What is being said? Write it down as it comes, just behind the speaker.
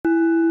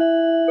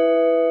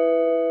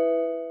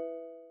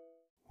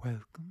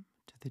Welcome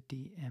to the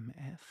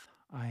DMF.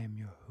 I am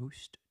your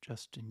host,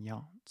 Justin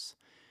Yance,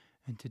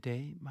 and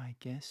today my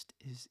guest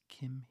is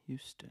Kim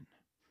Houston,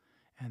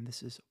 and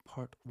this is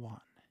part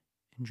one.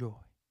 Enjoy.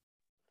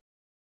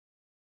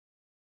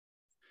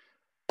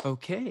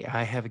 Okay,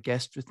 I have a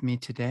guest with me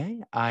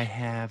today. I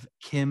have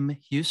Kim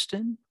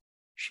Houston.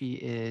 She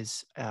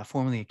is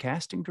formerly a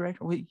casting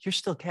director. Well, you're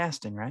still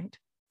casting, right?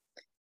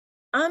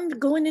 I'm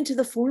going into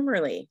the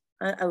formerly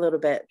a little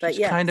bit, but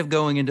She's yes, kind of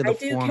going into the I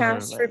do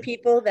cast for formerly.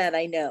 people that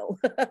I know.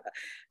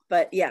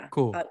 But yeah,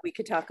 Cool. we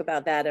could talk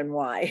about that and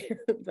why.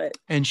 But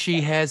And she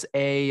has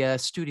a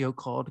studio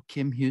called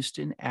Kim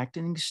Houston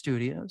Acting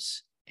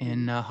Studios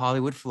in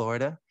Hollywood,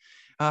 Florida.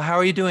 How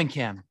are you doing,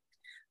 Kim?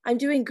 I'm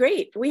doing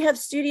great. We have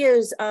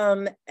studios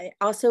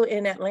also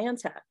in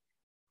Atlanta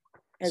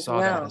as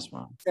Saw that well. as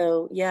well.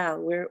 So yeah,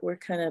 we're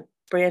kind of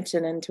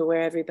branching into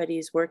where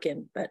everybody's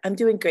working, but I'm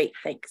doing great.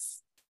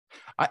 Thanks.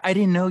 I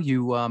didn't know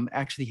you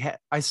actually had.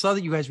 I saw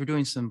that you guys were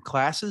doing some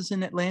classes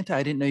in Atlanta.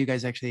 I didn't know you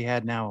guys actually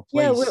had now a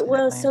Yeah, place in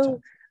Atlanta.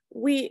 so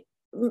we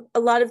a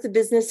lot of the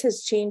business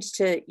has changed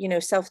to,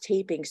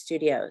 self-taping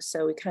studios.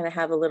 So we kind of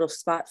have a little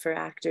spot for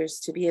actors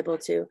to be able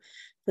to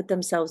put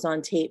themselves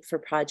on tape for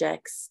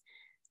projects.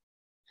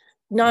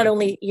 Not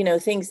only,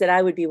 things that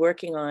I would be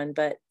working on,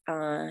 but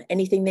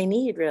anything they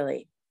need,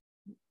 really.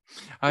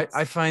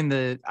 I find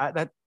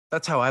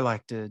that's how I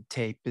like to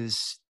tape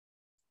is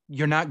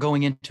you're not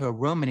going into a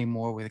room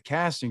anymore with a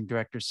casting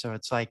director. So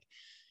it's like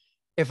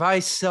if I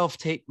self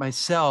tape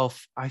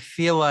myself, I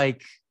feel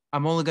like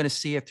I'm only going to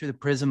see it through the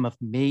prism of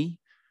me.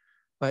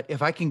 But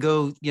if I can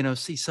go,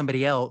 see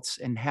somebody else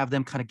and have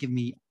them kind of give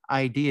me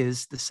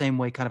ideas the same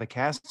way kind of a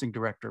casting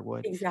director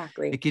would,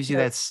 Exactly. it gives you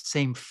No. that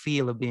same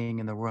feel of being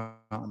in the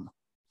room.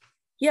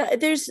 Yeah,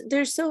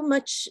 there's so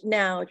much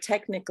now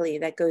technically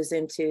that goes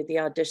into the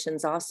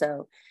auditions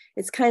also.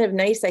 It's kind of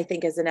nice, I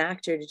think, as an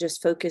actor to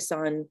just focus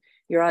on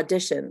your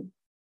audition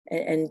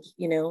and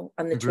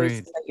on the choices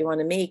Agreed. that you want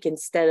to make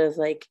instead of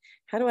like,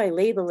 how do I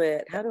label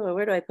it?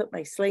 Where do I put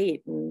my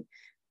slate? And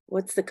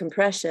what's the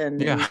compression?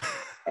 Yeah.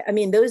 And I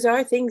mean, those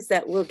are things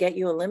that will get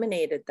you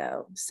eliminated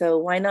though. So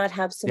why not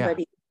have Yeah.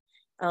 somebody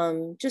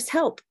just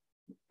help?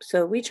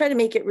 So we try to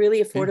make it really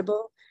Yeah.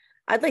 affordable.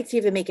 I'd like to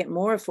even make it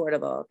more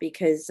affordable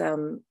because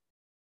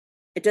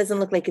it doesn't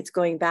look like it's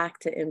going back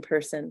to in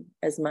person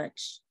as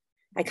much.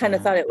 I kind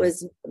of thought it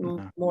was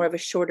No. more of a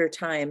shorter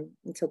time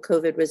until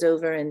COVID was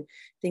over and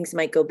things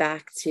might go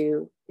back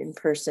to in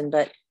person,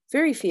 but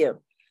very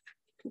few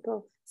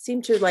people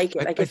seem to like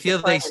it. I I guess the feel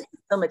they client is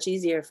so much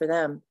easier for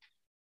them.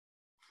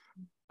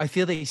 I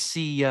feel they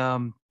see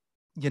the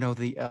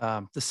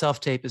self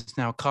tape is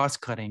now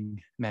cost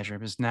cutting measure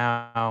because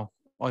now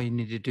all you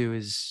need to do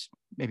is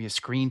maybe a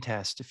screen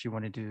test if you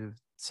want to do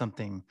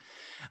something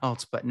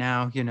else. But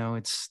now,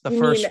 it's the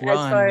You mean first as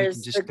run. far We can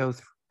as just the go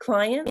through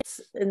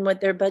clients and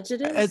what their budget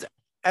is?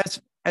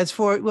 as as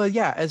for well,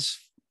 yeah, as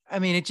I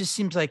mean, it just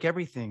seems like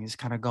everything is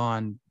kind of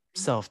gone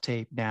self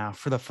tape now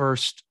for the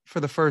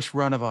first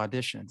run of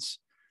auditions.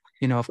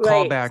 If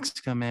Right.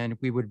 callbacks come in,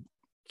 we would,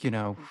 you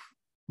know,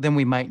 then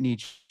we might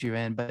need you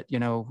in. But I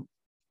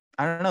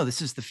don't know.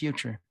 This is the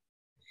future.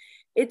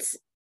 It's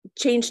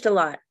changed a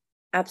lot.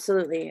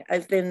 Absolutely.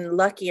 I've been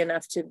lucky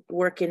enough to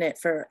work in it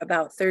for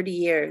about 30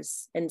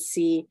 years and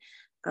see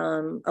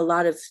a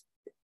lot of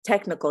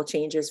technical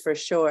changes for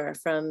sure,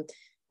 from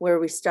where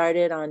we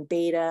started on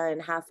beta and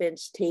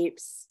half-inch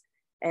tapes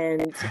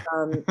and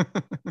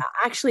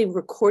actually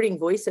recording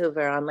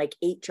voiceover on like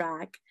 8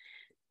 track,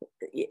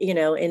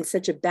 in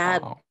such a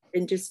bad Wow.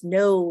 and just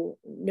no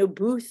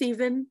booth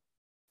even,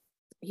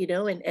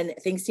 and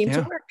things seem to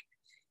Yeah. work.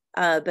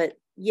 But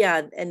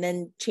yeah, and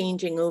then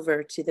changing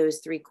over to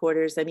those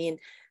 3/4. I mean,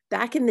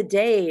 back in the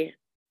day,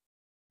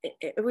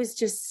 it was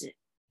just,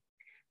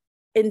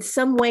 in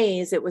some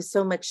ways, it was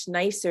so much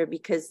nicer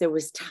because there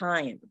was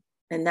time.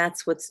 And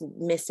that's what's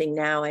missing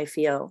now, I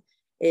feel,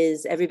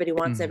 is everybody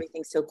wants Mm.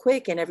 everything so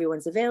quick and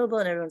everyone's available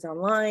and everyone's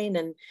online.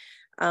 And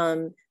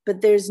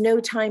but there's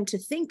no time to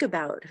think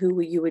about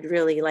who you would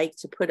really like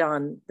to put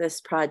on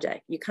this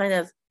project. You kind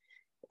of,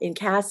 in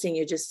casting,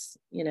 you're just,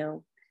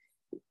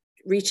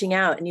 reaching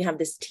out and you have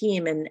this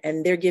team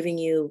and they're giving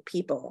you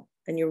people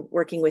and you're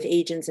working with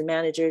agents and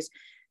managers.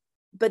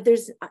 But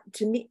there's,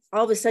 to me,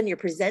 all of a sudden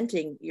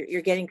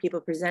you're getting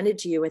people presented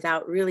to you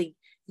without really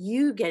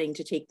you getting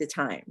to take the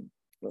time.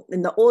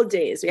 In the old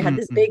days, we had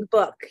this Mm-mm. big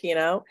book,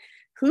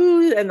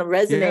 who and the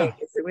resumes,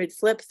 Yeah. and we'd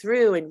flip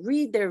through and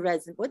read their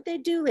resume, what they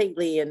do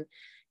lately, and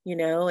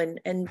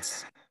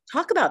and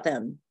talk about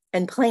them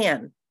and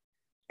plan.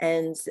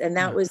 And that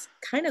Yeah. was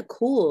kind of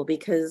cool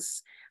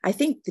because I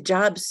think the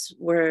jobs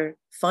were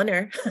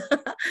funner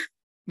for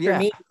Yeah.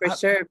 me, for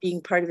sure,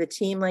 being part of a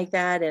team like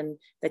that and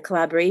the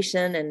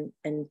collaboration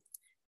and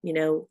you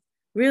know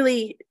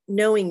really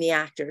knowing the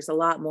actors a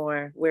lot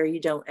more, where you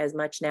don't as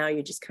much now.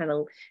 You're just kind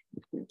of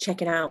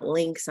checking out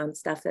links on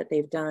stuff that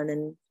they've done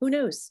and who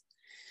knows.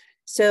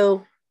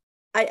 So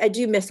I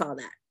do miss all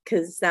that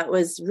because that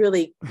was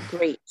really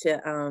great to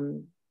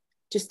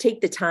just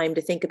take the time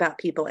to think about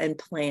people and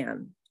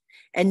plan.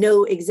 and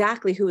know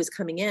exactly who was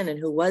coming in and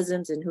who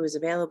wasn't and who was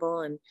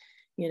available. And,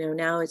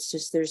 now it's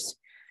just,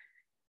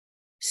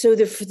 so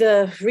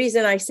the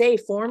reason I say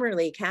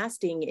formerly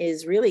casting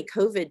is really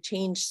COVID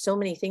changed so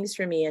many things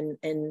for me,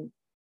 and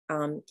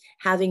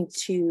having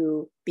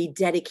to be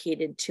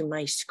dedicated to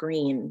my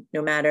screen,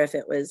 no matter if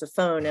it was a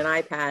phone, an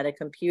iPad, a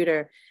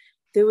computer.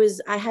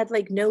 I had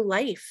like no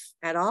life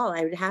at all.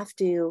 I would have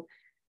to,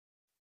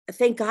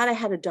 thank God I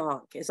had a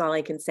dog, is all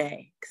I can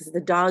say, because the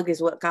dog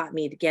is what got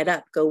me to get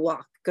up, go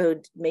walk, go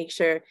make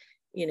sure,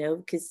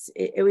 because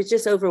it was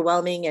just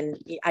overwhelming, and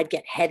I'd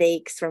get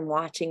headaches from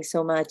watching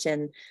so much.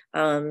 And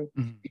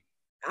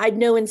I'd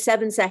know in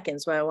 7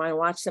 seconds when I want to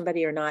watch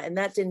somebody or not. And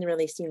that didn't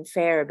really seem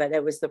fair, but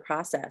it was the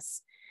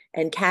process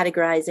and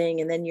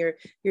categorizing. And then you're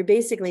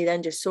basically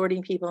then just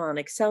sorting people on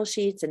Excel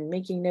sheets and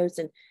making notes.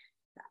 And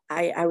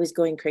I was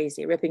going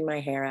crazy, ripping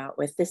my hair out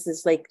with, this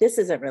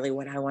isn't really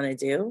what I want to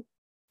do,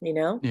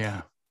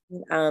 Yeah.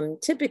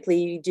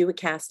 Typically you do a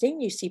casting,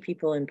 you see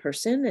people in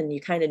person, and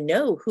you kind of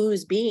know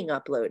who's being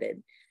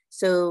uploaded.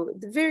 So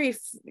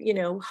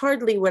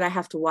hardly would I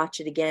have to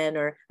watch it again,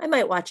 or I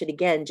might watch it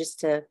again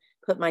just to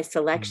put my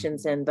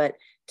selections in, but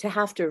to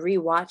have to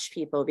rewatch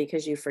people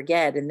because you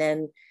forget, and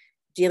then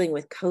dealing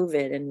with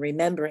COVID and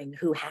remembering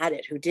who had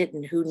it, who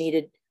didn't, who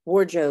needed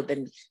wardrobe,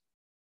 and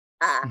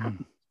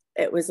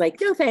it was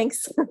like, no,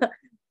 thanks.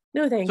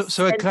 No, thanks.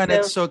 So it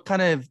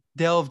kind of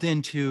delved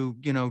into,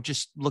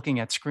 just looking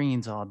at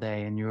screens all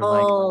day, and you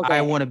were like,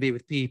 I want to be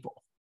with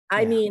people.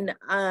 I mean,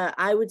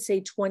 I would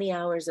say 20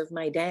 hours of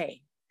my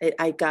day.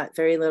 I got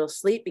very little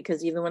sleep,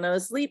 because even when I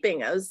was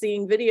sleeping, I was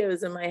seeing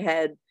videos in my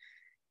head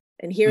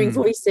and hearing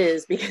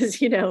voices, because,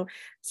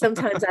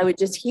 sometimes I would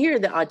just hear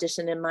the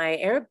audition in my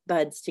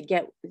earbuds to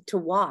get to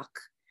walk.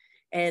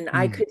 And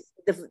I could,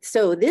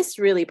 so this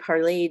really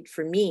parlayed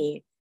for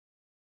me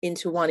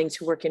into wanting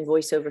to work in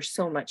voiceover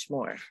so much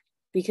more,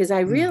 because I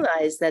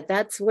realized that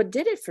that's what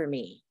did it for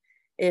me.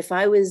 If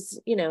I was,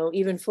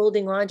 even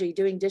folding laundry,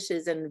 doing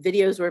dishes, and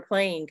videos were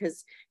playing,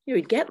 because you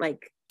would get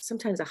like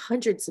sometimes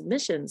 100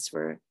 submissions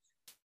for,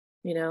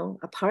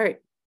 a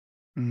part,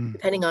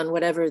 depending on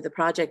whatever the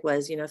project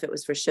was, if it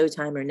was for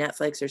Showtime or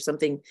Netflix or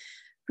something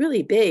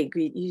really big.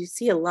 You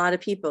see a lot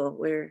of people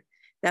where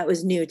that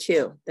was new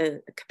too,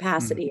 the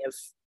capacity of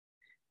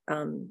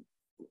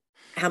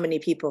how many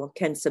people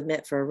can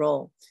submit for a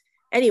role.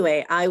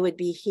 Anyway, I would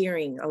be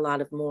hearing a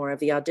lot of more of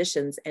the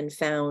auditions, and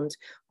found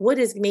what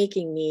is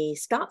making me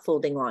stop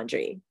folding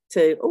laundry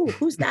to,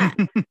 who's that?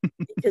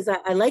 Because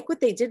I like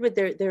what they did with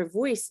their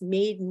voice,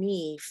 made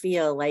me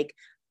feel like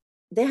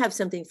they have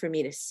something for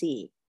me to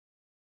see.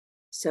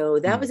 So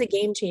that was a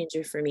game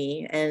changer for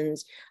me, and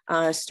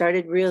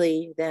started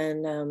really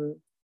then,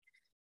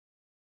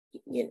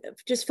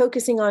 just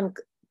focusing on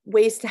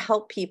ways to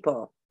help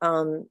people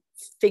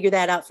figure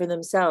that out for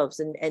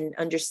themselves and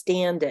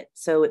understand it,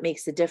 so it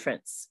makes a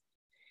difference.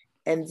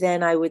 And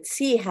then I would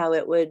see how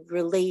it would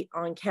relate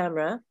on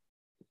camera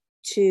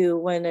to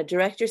when a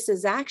director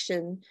says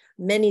action.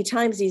 Many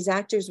times these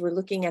actors were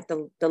looking at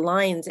the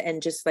lines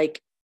and just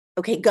like,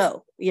 okay,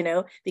 go,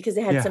 because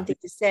they had something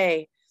to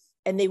say,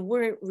 and they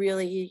weren't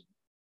really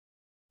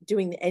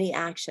doing any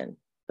action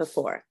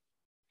before.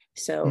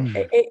 So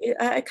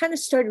I kind of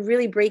started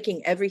really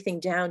breaking everything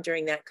down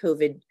during that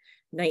COVID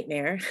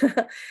nightmare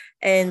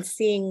and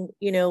seeing,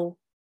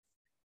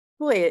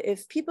 boy,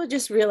 if people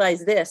just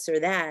realize this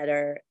or that,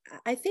 or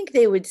I think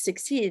they would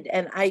succeed.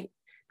 And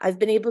I've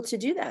been able to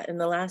do that in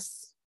the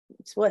last,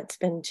 it's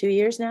been 2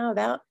 years now,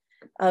 about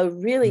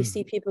really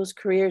see people's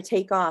career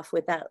take off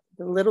with that,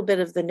 the little bit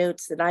of the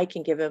notes that I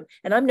can give them.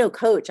 And I'm no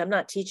coach, I'm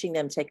not teaching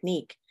them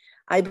technique.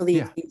 I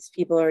believe these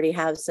people already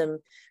have some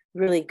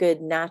really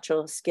good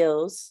natural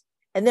skills.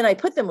 And then I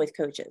put them with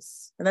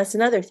coaches. And that's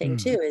another thing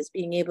too, is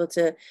being able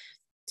to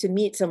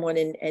meet someone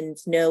and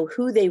know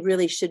who they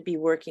really should be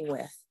working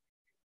with.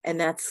 And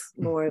that's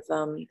more of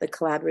the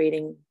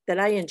collaborating that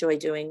I enjoy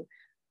doing,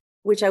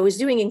 which I was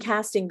doing in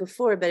casting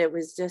before, but it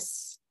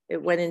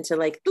went into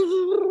like,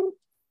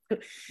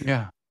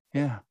 yeah.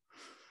 In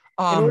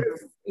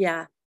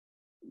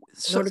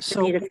order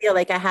for me to feel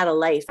like I had a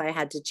life, I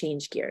had to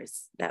change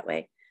gears that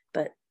way.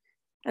 But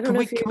I don't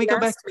know if you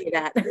can ask me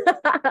that.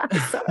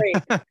 Sorry.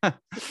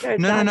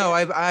 No.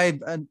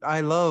 I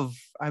love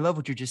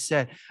what you just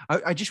said.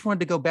 I just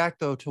wanted to go back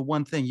though to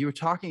one thing you were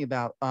talking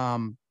about,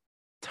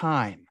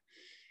 time,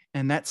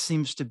 and that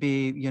seems to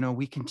be,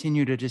 we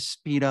continue to just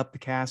speed up the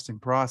casting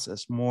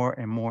process more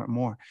and more and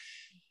more.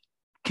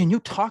 Can you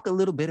talk a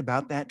little bit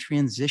about that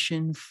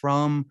transition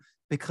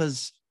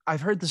because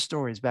I've heard the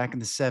stories back in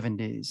the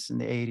 70s and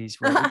the 80s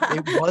where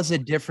it was a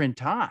different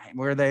time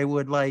where they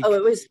would like,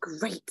 it was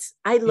great.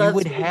 You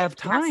would have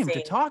time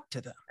to talk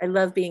to them. I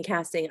love being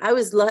casting. I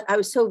was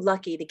so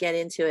lucky to get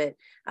into it.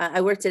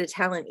 I worked at a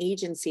talent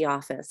agency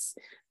office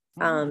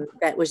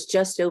that was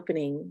just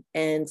opening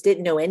and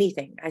didn't know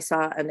anything. I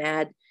saw an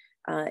ad.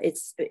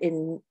 It's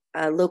in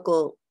a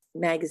local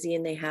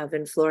magazine they have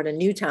in Florida,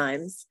 New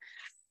Times.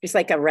 It's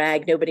like a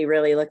rag. Nobody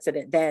really looks at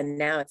it then.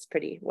 Now it's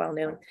pretty well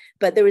known.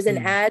 But there was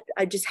an ad.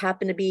 I just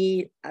happened to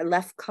be, I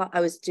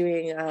was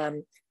doing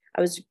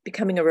I was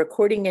becoming a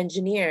recording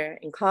engineer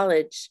in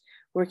college,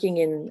 working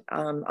in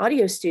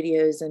audio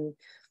studios, and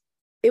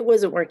it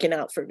wasn't working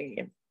out for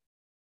me.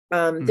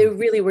 There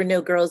really were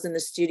no girls in the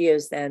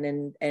studios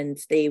then, and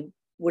they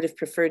would have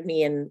preferred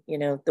me in, you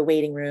know, the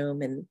waiting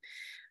room and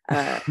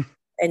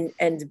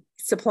and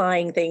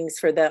supplying things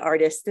for the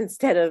artist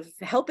instead of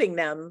helping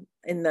them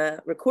in the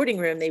recording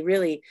room. They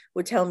really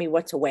would tell me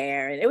what to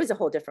wear, and it was a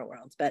whole different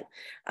world. But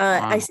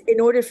Wow. in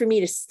order for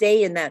me to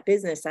stay in that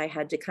business, I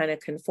had to kind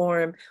of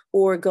conform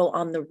or go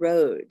on the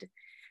road.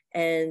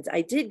 And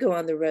I did go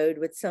on the road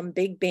with some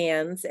big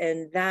bands,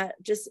 and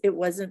that just, it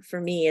wasn't for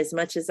me. As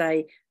much as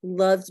I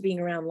loved being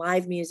around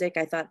live music,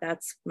 I thought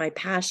that's my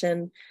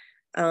passion.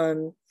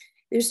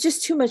 There's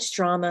just too much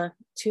drama,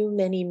 too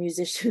many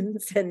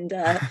musicians, and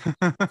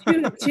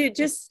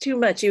just too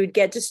much. You would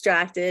get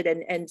distracted,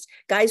 and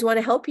guys want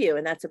to help you,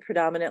 and that's a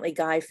predominantly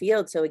guy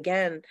field. So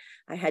again,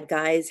 I had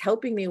guys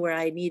helping me where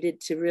I needed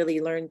to really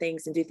learn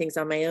things and do things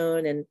on my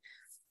own. And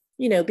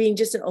you know, being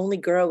just an only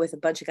girl with a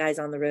bunch of guys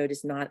on the road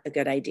is not a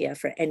good idea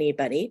for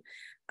anybody.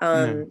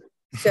 No.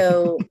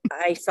 So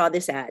I saw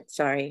this ad.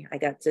 Sorry, I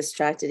got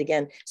distracted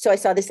again. So I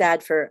saw this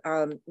ad for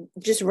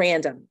just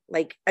random.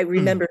 Like I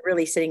remember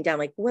really sitting down,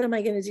 like, what am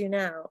I going to do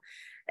now?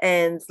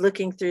 And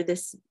looking through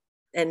this,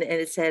 and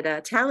it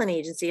said talent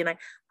agency. And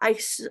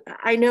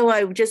I know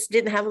I just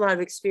didn't have a lot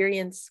of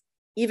experience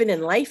even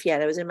in life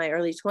yet. I was in my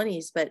early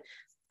 20s, but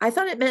I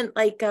thought it meant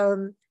like,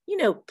 you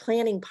know,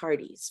 planning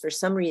parties. For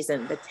some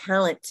reason, the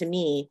talent to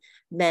me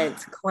meant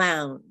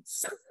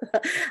clowns,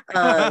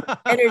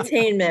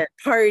 entertainment,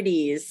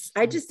 parties.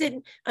 I just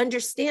didn't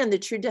understand the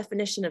true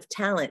definition of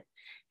talent,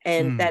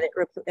 and that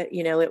it,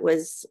 you know, it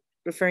was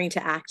referring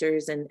to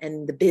actors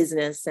and the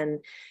business. And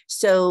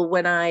so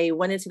when I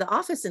went into the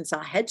office and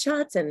saw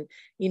headshots, and,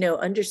 you know,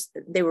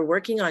 they were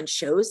working on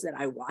shows that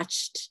I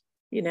watched,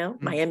 you know,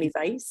 Miami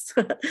Vice.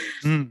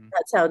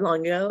 That's how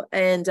long ago.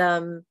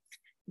 And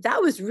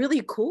that was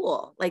really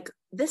cool. Like,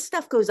 this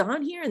stuff goes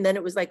on here. And then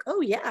it was like,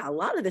 oh yeah, a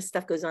lot of this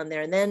stuff goes on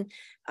there. And then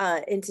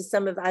into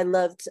some of, I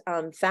loved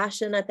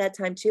fashion at that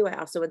time too. I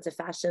also went to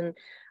fashion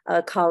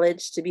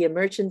college to be a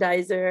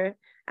merchandiser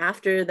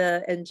after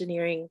the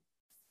engineering,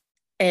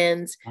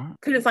 and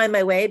couldn't find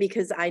my way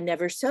because I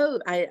never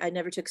sewed. I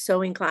never took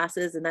sewing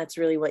classes, and that's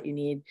really what you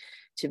need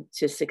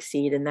to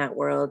succeed in that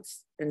world.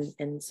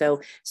 And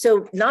so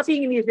not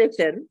being a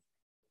musician,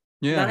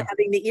 not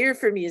having the ear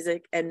for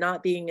music, and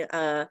not being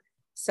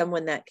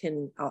someone that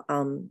can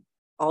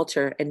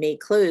alter and make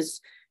clothes,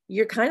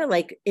 you're kind of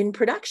like in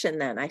production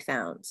then. I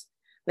found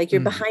like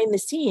you're behind the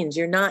scenes,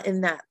 you're not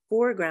in that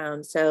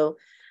foreground. So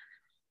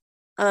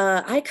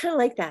I kind of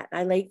like that.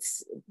 I liked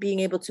being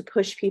able to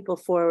push people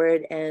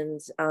forward. And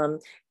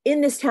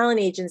in this talent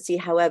agency,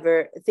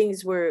 however,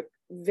 things were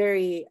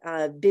very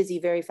busy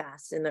very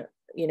fast in the,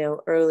 you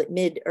know,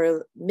 mid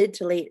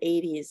to late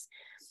 80s.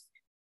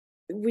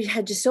 We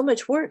had just so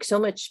much work, so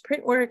much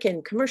print work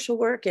and commercial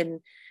work, and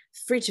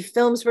feature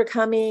films were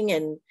coming,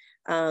 and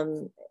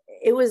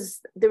there was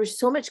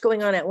so much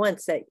going on at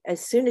once that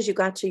as soon as you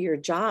got to your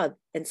job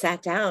and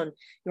sat down,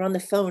 you're on the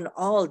phone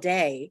all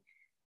day.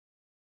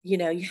 You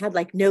know, you had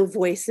like no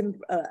voice,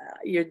 and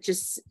you're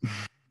just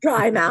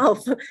dry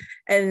mouth,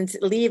 and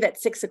leave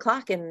at 6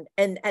 o'clock. And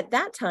at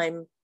that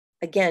time,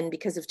 again,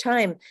 because of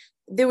time,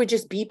 there were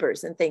just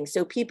beepers and things.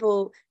 So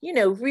people, you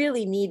know,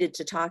 really needed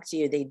to talk to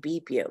you, they'd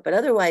beep you. But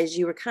otherwise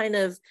you were kind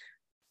of,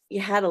 you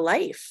had a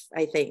life,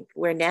 I think,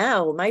 where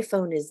now my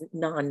phone is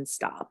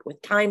nonstop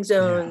with time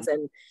zones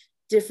and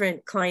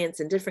different clients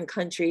in different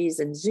countries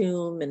and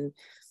Zoom, and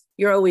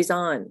you're always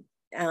on.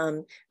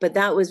 But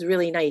that was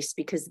really nice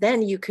because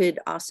then you could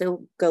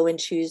also go and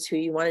choose who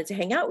you wanted to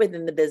hang out with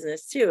in the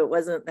business too. It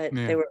wasn't that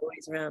they were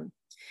always around.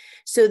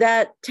 So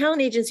that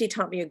talent agency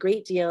taught me a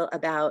great deal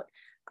about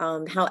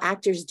how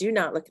actors do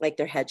not look like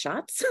their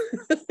headshots.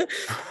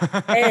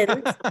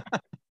 And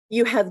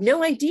you have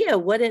no idea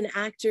what an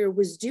actor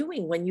was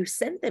doing when you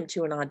sent them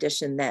to an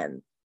audition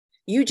then.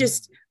 You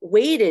just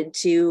waited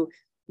to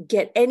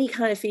get any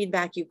kind of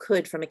feedback you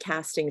could from a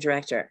casting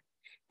director.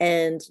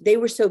 And they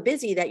were so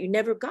busy that you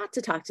never got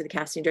to talk to the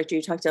casting director.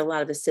 You talked to a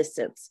lot of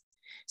assistants.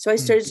 So I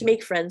started to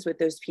make friends with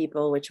those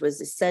people, which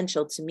was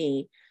essential to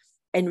me.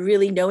 And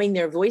really knowing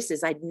their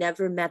voices. I'd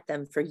never met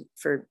them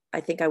for I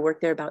think I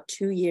worked there about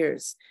 2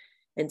 years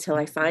until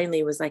I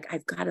finally was like,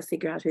 I've got to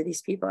figure out who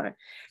these people are.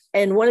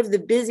 And one of the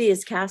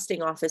busiest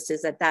casting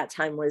offices at that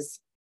time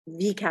was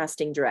the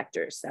casting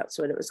directors. That's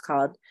what it was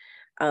called,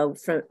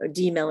 from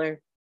D.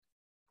 Miller.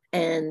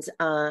 And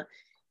I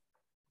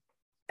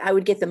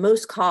would get the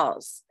most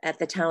calls at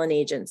the talent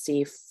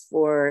agency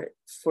for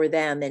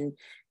them. And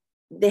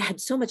they had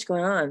so much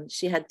going on.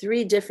 She had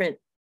 3 different,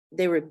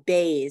 they were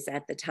bays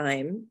at the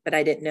time, but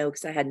I didn't know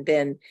because I hadn't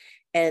been.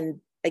 And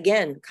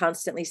again,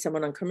 constantly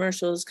someone on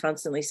commercials,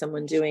 constantly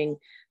someone doing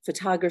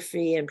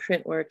photography and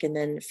print work, and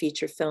then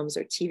feature films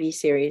or TV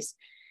series.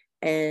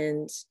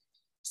 And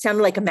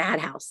sounded like a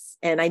madhouse.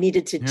 And I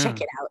needed to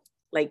check it out.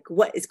 Like,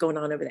 what is going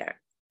on over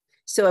there?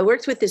 So I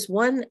worked with this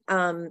one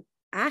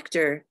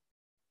actor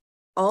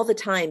all the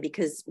time,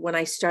 because when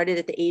I started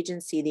at the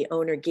agency, the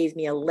owner gave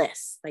me a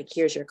list, like,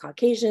 here's your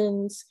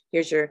Caucasians,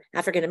 here's your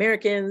African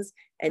Americans,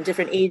 and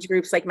different age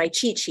groups, like my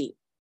cheat sheet,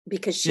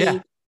 because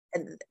Yeah.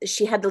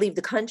 she had to leave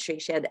the country.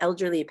 She had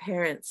elderly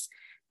parents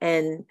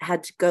and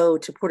had to go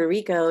to Puerto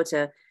Rico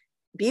to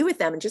be with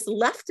them, and just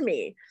left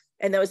me.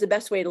 And that was the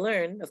best way to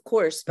learn, of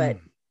course. But,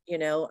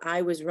 Mm.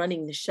 I was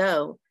running the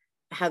show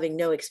having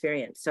no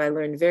experience. So I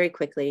learned very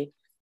quickly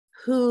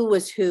who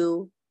was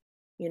who,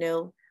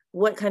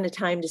 what kind of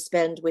time to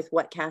spend with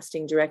what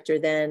casting director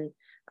then,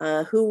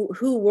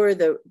 who were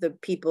the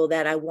people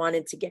that I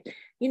wanted to get.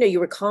 You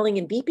were calling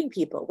and beeping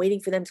people, waiting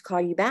for them to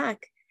call you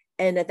back.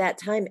 And at that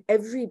time,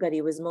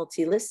 everybody was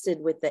multi-listed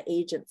with the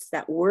agents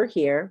that were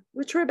here,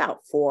 which were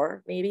about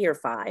 4, maybe, or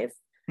 5.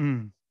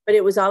 Mm. But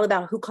it was all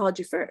about who called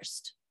you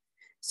first.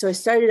 So I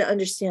started to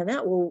understand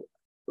that. Well,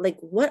 like,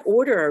 what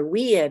order are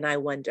we in, I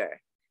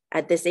wonder,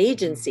 at this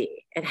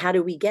agency? And how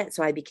do we get?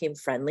 So I became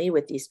friendly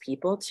with these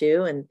people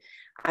too. And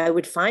I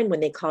would find when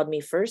they called me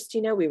first,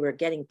 we were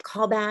getting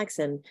callbacks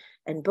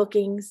and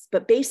bookings,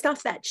 but based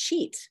off that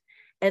sheet.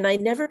 And I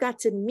never got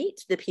to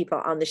meet the people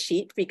on the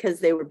sheet because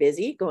they were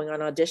busy going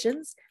on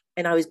auditions,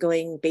 and I was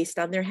going based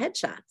on their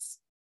headshots.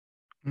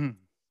 Mm.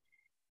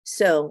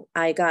 So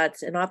I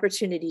got an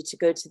opportunity to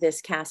go to this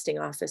casting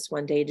office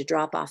one day to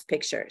drop off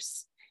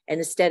pictures. And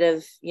instead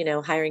of,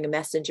 hiring a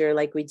messenger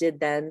like we did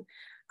then,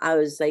 I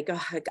was like,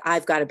 oh,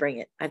 I've got to bring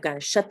it. I've got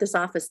to shut this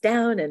office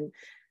down, and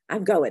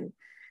I'm going.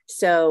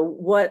 So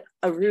what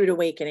a rude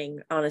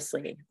awakening,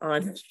 honestly,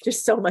 on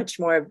just so much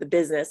more of the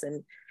business,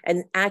 and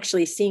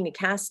actually seeing a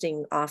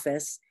casting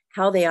office,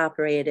 how they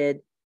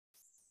operated,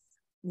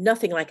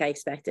 nothing like I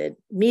expected.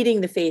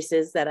 Meeting the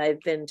faces that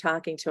I've been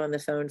talking to on the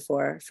phone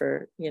for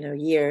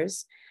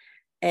years,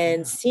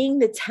 and seeing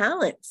the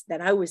talents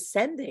that I was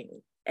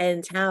sending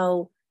and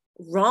how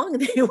wrong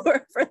they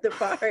were for the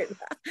part.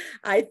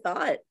 I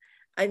thought,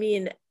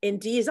 in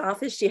Dee's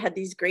office, she had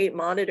these great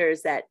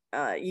monitors that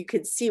you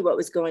could see what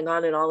was going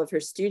on in all of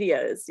her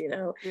studios,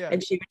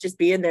 and she would just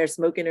be in there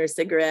smoking her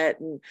cigarette,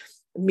 and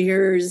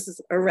mirrors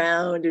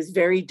around. It was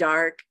very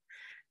dark.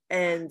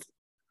 And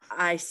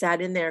I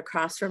sat in there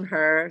across from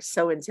her,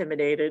 so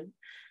intimidated,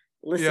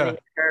 listening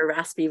to her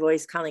raspy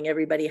voice, calling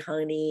everybody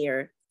honey,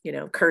 or,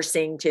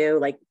 cursing too.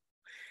 Like,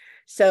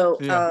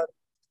 so,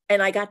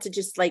 and I got to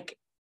just like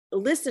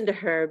listen to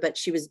her, but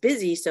she was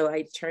busy. So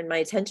I turned my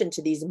attention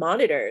to these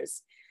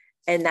monitors,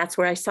 and that's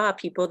where I saw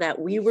people that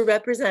we were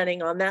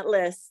representing on that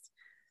list.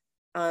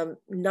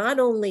 Not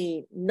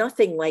only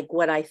nothing like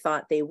what I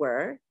thought they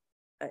were,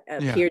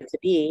 appeared to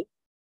be.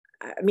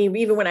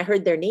 Even when I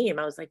heard their name,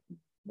 I was like,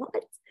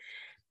 what?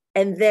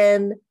 And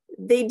then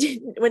they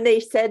didn't, when they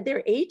said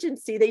their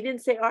agency, they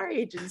didn't say our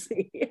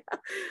agency.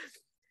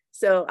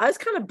 So I was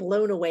kind of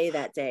blown away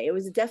that day. It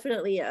was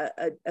definitely a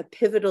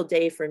pivotal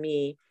day for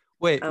me.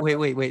 Wait.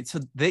 So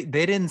they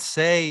didn't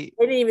say.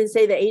 They didn't even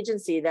say the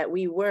agency that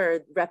we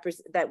were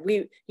that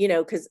we,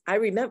 because I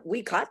remember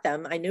we caught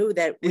them. I knew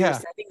that we were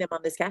sending them on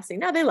this casting.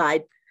 Now they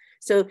lied.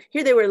 So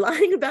here they were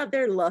lying about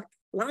their look,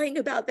 lying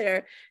about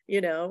their,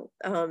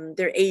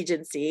 their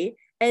agency,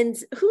 and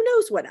who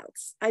knows what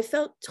else. I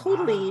felt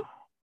totally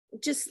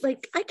just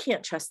like, I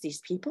can't trust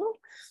these people.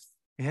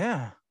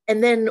 Yeah.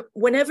 And then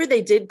whenever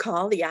they did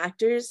call the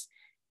actors,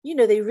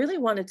 they really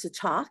wanted to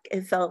talk.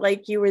 It felt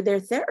like you were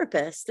their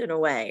therapist in a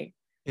way.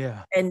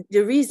 Yeah. And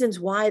the reasons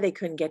why they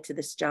couldn't get to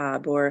this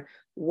job, or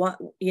what,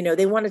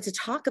 they wanted to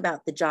talk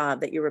about the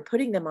job that you were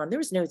putting them on. There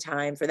was no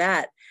time for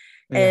that.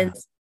 Yeah. And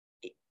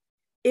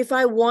if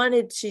I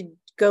wanted to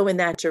go in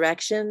that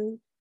direction,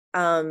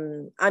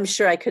 I'm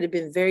sure I could have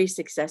been very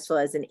successful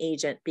as an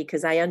agent,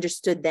 because I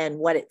understood then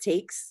what it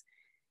takes,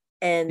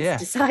 and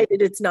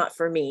decided it's not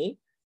for me.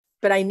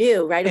 But I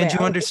knew right away. And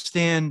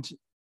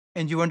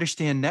you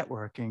understand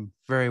networking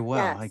very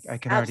well. Yes, I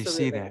can already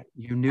see that.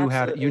 You knew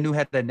how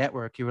to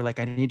network. You were like,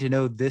 I need to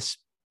know this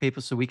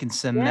people so we can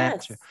send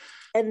that to.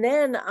 And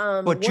then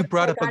but you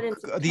brought up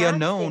the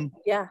unknown.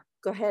 Yeah,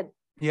 go ahead.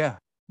 Yeah.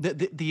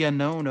 The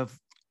unknown of,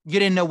 you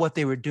didn't know what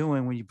they were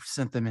doing when you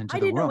sent them into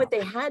the room. I didn't know what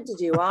they had to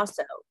do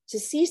also. To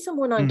see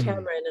someone on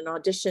camera in an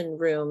audition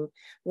room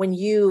when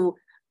you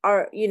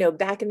are,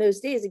 back in those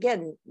days,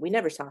 again, we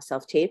never saw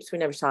self-tapes. We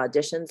never saw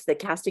auditions. The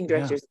casting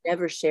directors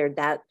never shared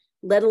that,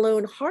 let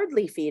alone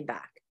hardly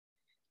feedback.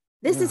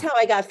 This is how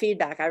I got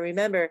feedback. I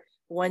remember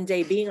one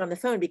day being on the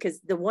phone, because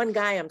the one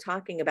guy I'm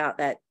talking about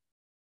that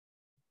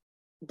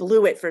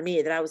blew it for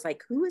me, that I was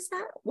like, who is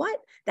that? What?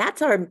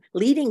 That's our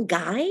leading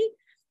guy?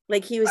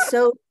 Like, he was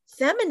so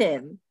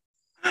feminine,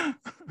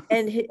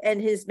 and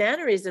his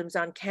mannerisms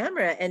on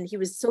camera, and he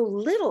was so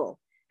little.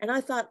 And I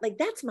thought, like,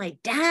 that's my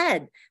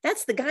dad.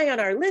 That's the guy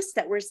on our list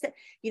that we're, so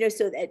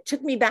it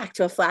took me back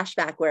to a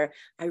flashback where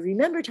I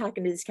remember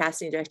talking to this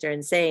casting director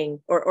and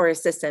saying, or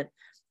assistant,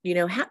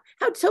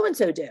 how'd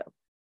so-and-so do?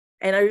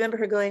 And I remember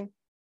her going,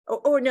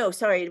 oh, no,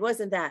 sorry, it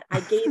wasn't that. I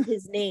gave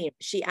his name.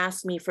 She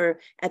asked me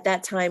at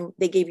that time,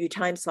 they gave you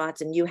time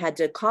slots and you had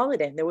to call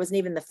it in. There wasn't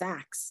even the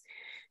fax.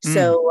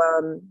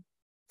 So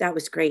that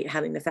was great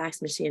having the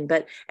fax machine.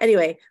 But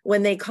anyway,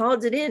 when they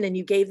called it in and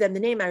you gave them the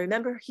name, I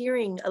remember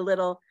hearing a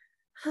little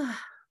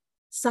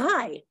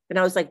sigh. And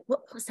I was like,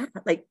 what was that?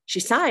 Like, she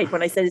sighed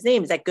when I said his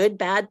name. Is that good,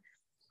 bad?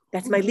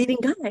 That's my leading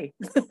guy.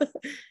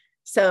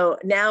 So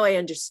now I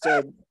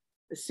understood.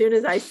 As soon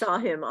as I saw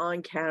him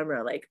on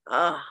camera, like,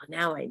 oh,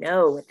 now I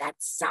know what that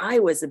sigh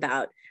was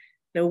about.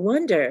 No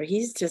wonder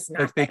he's just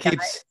not that guy.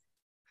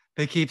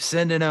 They keep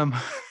sending him.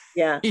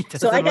 Yeah. He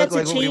So I doesn't got look to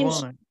like what we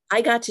change. want.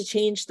 I got to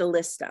change the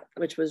list up,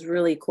 which was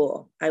really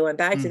cool. I went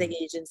back to the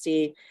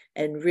agency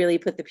and really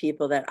put the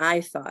people that I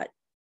thought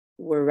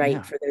were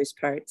right for those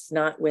parts,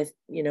 not with,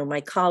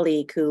 my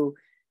colleague who,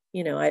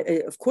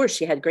 of course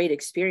she had great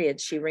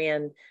experience. She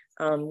ran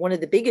one of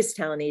the biggest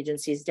talent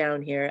agencies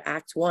down here,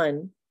 Act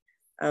One,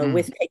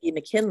 with Peggy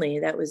McKinley.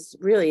 That was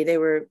really, they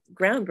were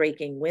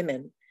groundbreaking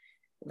women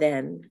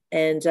then.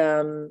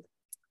 And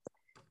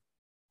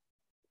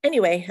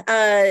anyway,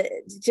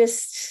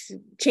 just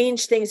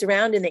changed things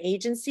around in the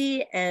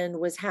agency and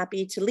was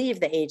happy to leave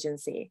the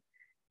agency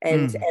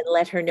and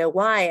let her know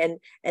why.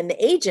 And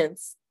the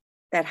agents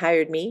that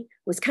hired me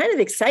was kind of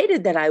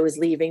excited that I was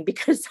leaving,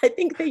 because I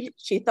think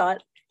she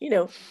thought,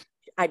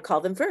 I'd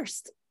call them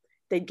first.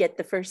 They'd get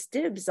the first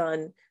dibs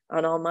on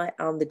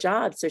the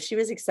job. So she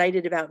was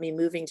excited about me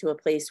moving to a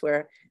place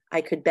where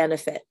I could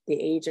benefit the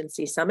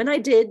agency some. And I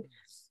did.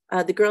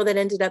 The girl that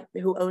ended up,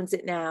 who owns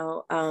it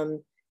now,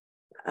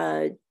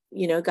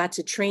 got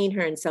to train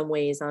her in some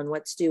ways on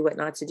what to do, what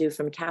not to do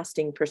from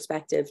casting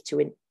perspective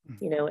to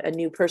a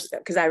new person.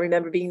 Because I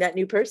remember being that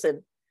new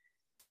person.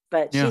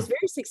 But she's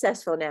very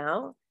successful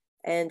now,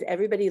 and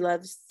everybody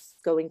loves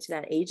going to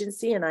that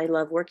agency, and I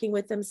love working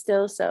with them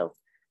still. So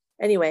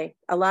anyway,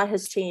 a lot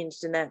has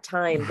changed in that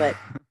time, but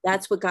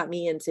that's what got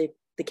me into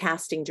the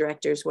casting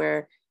directors,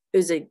 where it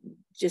was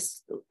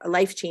just a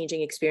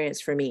life-changing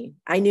experience for me.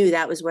 I knew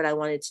that was what I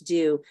wanted to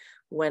do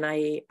when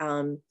I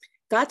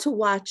got to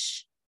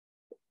watch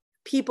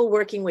people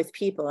working with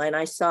people, and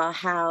I saw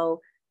how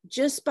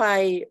just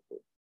by,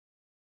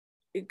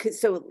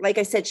 so like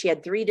I said, she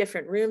had 3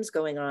 different rooms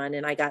going on,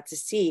 and I got to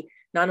see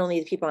not only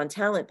the people on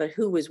talent, but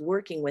who was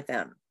working with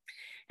them.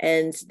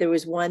 And there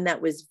was one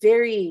that was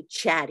very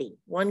chatty.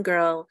 One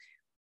girl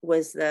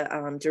was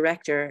the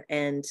director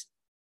and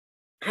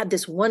had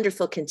this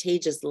wonderful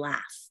contagious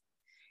laugh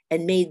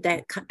and made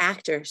that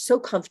actor so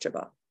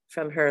comfortable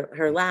from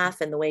her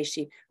laugh and the way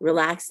she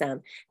relaxed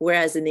them.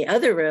 Whereas in the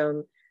other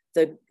room,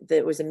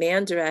 there was a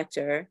man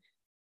director,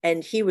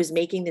 and he was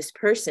making this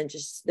person,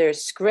 just their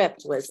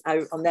script was,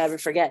 I'll never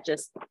forget,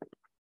 just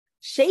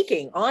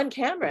shaking on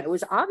camera. It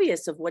was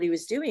obvious of what he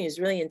was doing. He was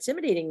really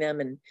intimidating them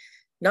and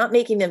not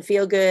making them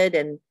feel good.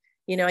 And,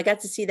 I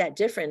got to see that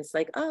difference,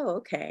 like, oh,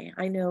 okay,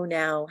 I know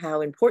now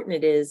how important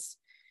it is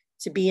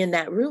to be in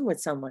that room with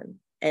someone.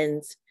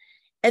 And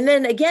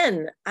then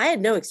again, I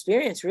had no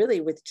experience really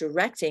with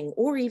directing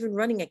or even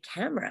running a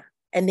camera,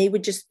 and they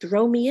would just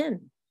throw me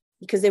in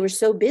because they were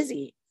so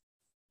busy.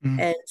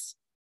 And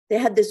they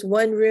had this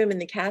one room in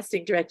the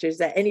casting directors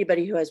that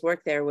anybody who has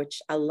worked there,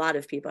 which a lot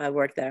of people have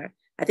worked there.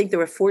 I think there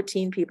were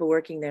 14 people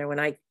working there when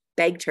I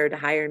begged her to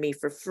hire me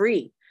for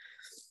free.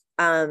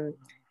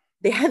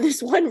 They had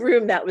this one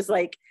room that was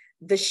like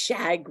the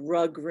shag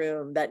rug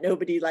room that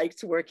nobody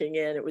liked working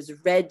in. It was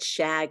red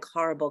shag,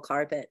 horrible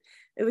carpet.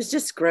 It was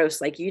just gross.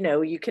 Like,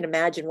 you can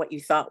imagine what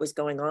you thought was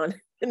going on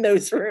in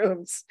those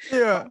rooms.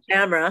 Yeah. On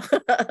camera.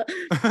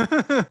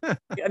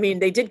 I mean,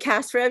 they did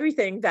cast for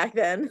everything back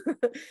then.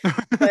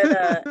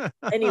 But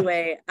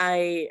anyway,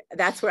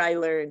 that's where I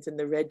learned, in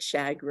the red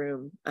shag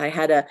room. I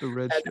had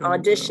an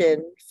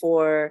audition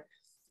for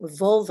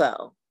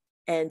Volvo,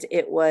 and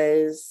it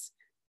was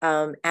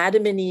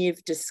Adam and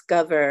Eve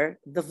discover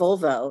the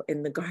Volvo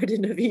in the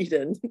Garden of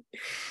Eden.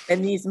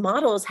 And these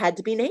models had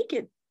to be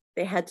naked.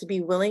 They had to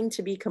be willing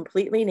to be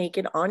completely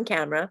naked on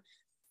camera.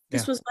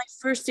 This was my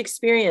first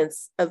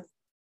experience of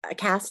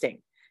casting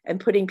and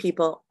putting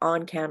people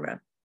on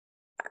camera.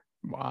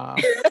 Wow.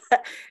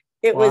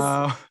 It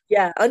was,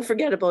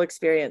 unforgettable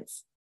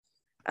experience.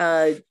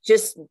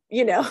 Just,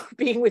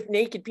 being with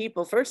naked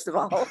people, first of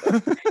all,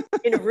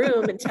 in a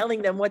room and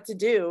telling them what to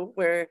do,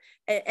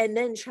 and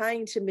then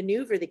trying to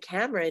maneuver the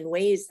camera in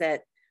ways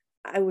that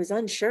I was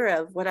unsure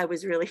of what I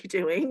was really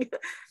doing.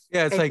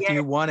 Yeah, it's like, do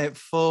you want it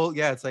full?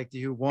 Yeah, it's like, do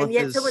you want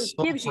this? Someone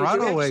gives you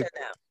direction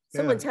now.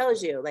 Someone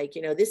tells you, like,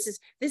 this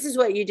is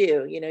what you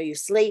do. You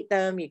slate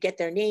them, you get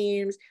their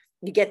names,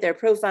 you get their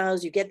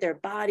profiles, you get their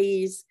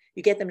bodies,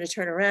 you get them to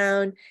turn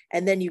around,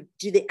 and then you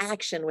do the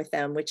action with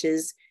them, which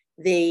is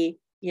they,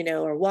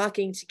 are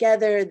walking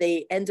together,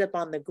 they end up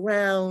on the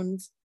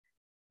ground,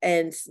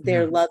 and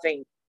they're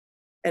loving.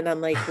 And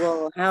I'm like,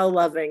 well, how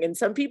loving? And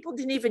some people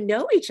didn't even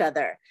know each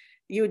other.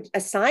 You would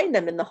assign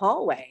them in the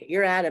hallway.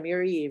 You're Adam,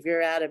 you're Eve,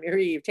 you're Adam, you're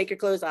Eve, take your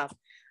clothes off.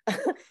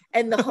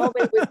 And the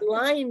hallway was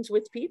lined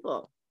with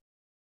people.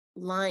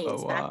 Lines.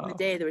 Oh, wow. Back in the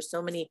day, there were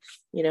so many,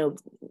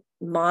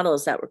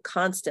 models that were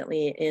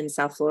constantly in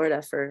South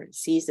Florida for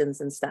seasons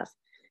and stuff.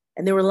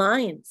 And there were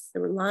lines.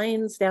 There were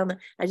lines down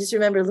I just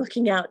remember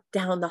looking out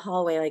down the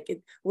hallway, like,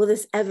 will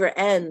this ever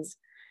end?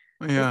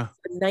 Yeah.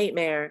 It's a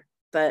nightmare.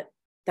 but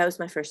that was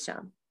my first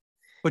job.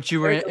 But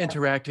you were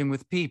interacting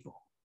with people.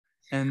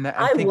 And I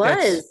I think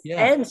was,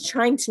 yeah. and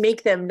trying to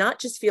make them not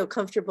just feel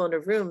comfortable in a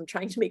room,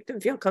 trying to make them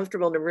feel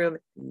comfortable in a room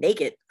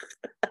naked.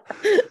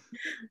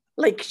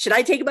 Like, should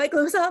I take my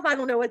clothes off? I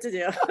don't know what to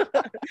do.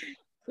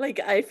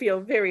 Like, I feel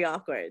very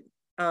awkward.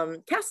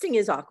 Casting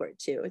is awkward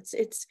too.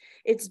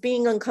 It's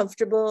being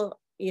uncomfortable,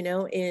 you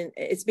know,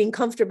 it's being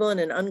comfortable in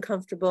an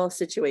uncomfortable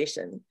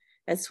situation.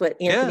 That's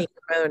what Anthony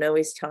Carone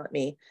always taught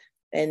me.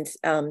 And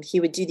he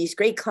would do these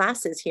great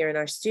classes here in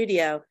our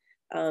studio,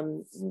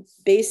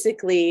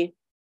 basically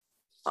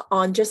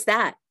on just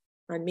that,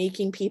 on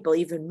making people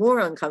even more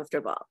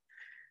uncomfortable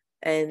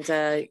and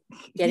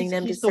getting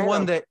them to settle. The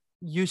one that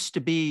used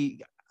to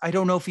be, I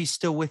don't know if he's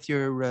still with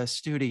your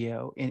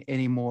studio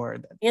anymore.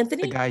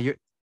 Anthony? The guy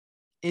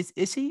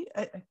is he?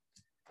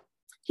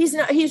 He's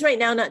not, he's right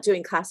now not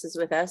doing classes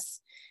with us.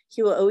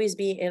 He will always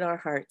be in our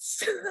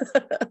hearts.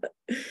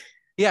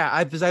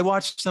 Yeah, because I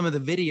watched some of the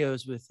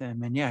videos with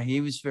him, and yeah,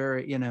 he was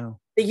very, you know.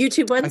 The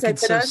YouTube ones I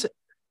put on?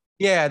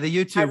 Yeah, the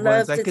YouTube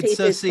ones. I could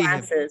so see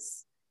him.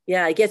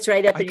 Yeah, it gets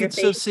right up in your face.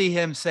 I could so see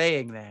him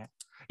saying that.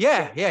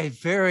 Yeah,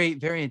 very,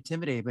 very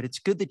intimidating. But it's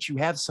good that you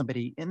have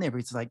somebody in there.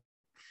 It's like,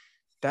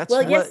 that's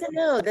what yes and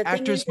no. The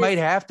actors might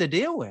have to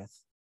deal with.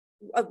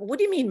 What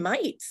do you mean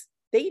might?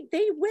 They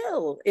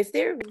will, if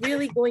they're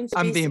really going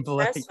to be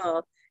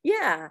successful.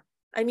 Yeah.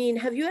 I mean,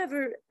 have you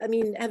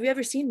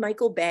ever seen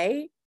Michael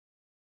Bay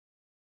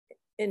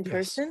in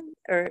person?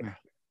 Or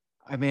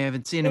I mean, I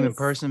haven't seen him in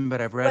person,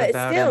 but I've read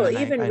about him.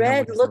 Still, even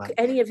look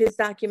any of his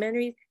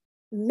documentaries.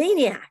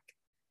 Maniac.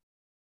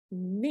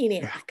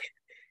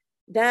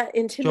 That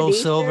intimidation. Joel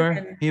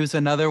Silver, he was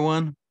another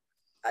one.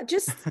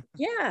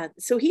 Yeah.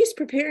 So he's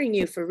preparing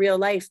you for real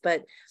life.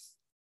 But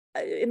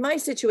in my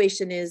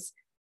situation is,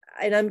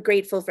 and I'm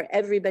grateful for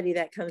everybody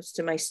that comes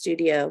to my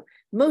studio.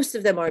 Most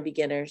of them are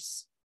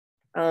beginners.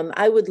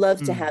 I would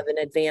love to have an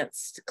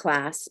advanced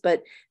class,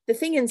 but the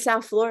thing in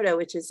South Florida,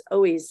 which is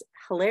always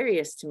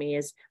hilarious to me,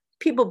 is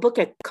people book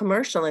a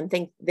commercial and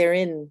think they're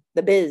in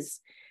the biz,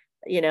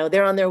 you know,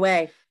 they're on their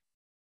way,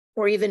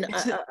 or even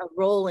a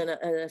role in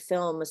a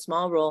film, a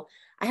small role.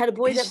 I had a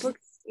boy that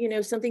booked, you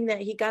know, something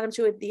that he got him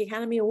to the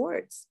Academy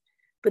Awards,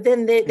 but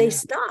then they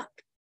stop.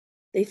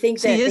 They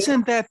think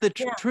isn't that the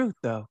truth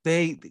though?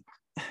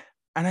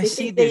 I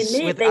see this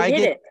with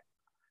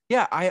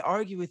Yeah, I've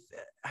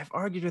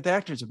argued with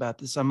actors about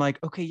this. I'm like,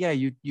 okay, yeah,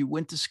 you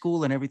went to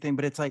school and everything,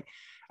 but it's like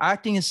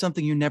acting is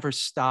something you never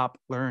stop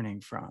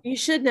learning from. You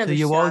should never. So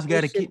you stop. Always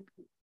got to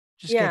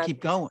gotta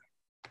keep going.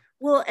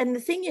 Well, and the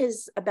thing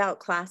is about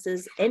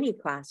classes, any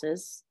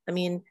classes. I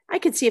mean, I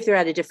could see if they're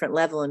at a different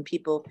level and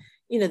people,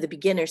 you know, the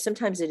beginners.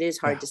 Sometimes it is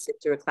hard to sit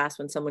through a class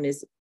when someone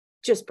is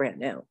just brand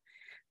new.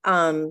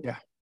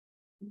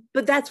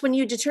 But that's when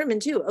you determine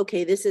too.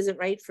 Okay, this isn't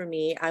right for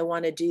me. I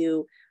want to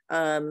do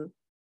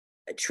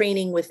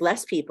training with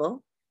less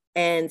people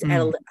and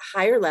at a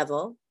higher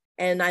level,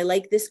 and I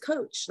like this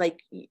coach.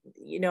 Like,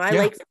 you know, I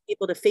like for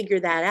people to figure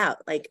that out.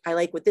 Like, I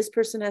like what this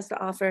person has to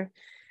offer.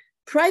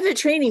 Private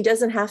training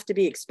doesn't have to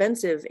be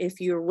expensive if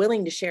you're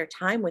willing to share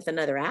time with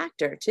another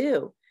actor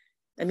too.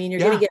 I mean, you're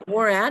going to get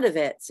more out of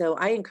it. So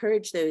I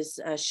encourage those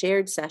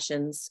shared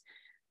sessions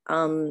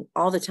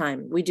all the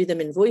time. We do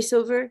them in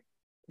voiceover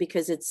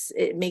because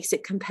it makes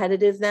it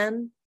competitive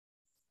then.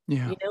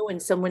 You know, when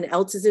someone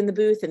else is in the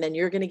booth and then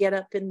you're going to get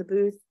up in the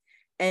booth.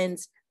 And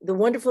the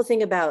wonderful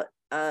thing about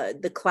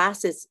the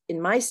classes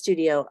in my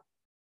studio,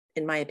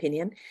 in my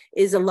opinion,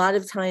 is a lot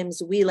of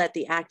times we let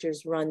the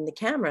actors run the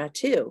camera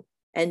too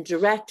and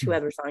direct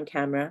whoever's on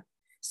camera,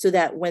 so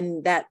that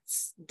when that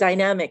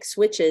dynamic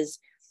switches,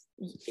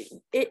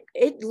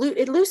 it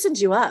loosens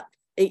you up.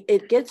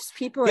 It gives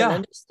people an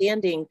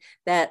understanding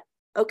that,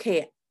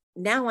 okay,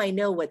 now I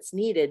know what's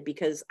needed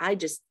because I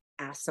just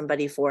asked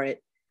somebody for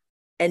it.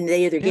 And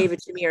they either gave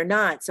it to me or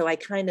not. So I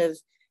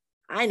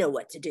know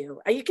what to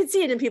do. You can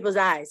see it in people's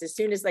eyes. As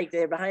soon as like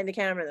they're behind the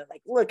camera, they're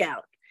like, look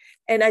out.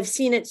 And I've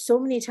seen it so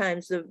many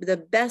times.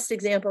 The best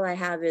example I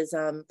have is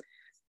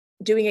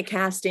doing a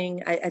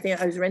casting. I think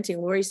I was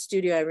renting Lori's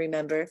studio, I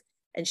remember.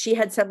 And she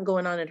had something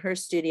going on in her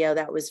studio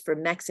that was for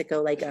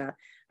Mexico, like a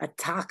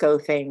taco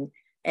thing.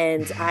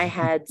 And I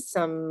had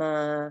some,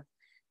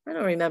 I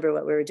don't remember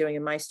what we were doing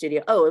in my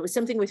studio. Oh, it was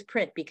something with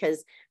print,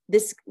 because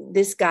this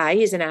guy,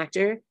 he's an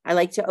actor. I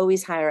like to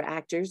always hire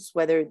actors,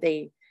 whether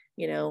they,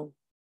 you know,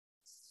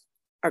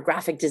 are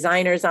graphic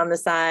designers on the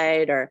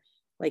side, or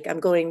like I'm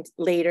going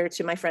later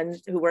to my friend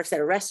who works at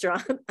a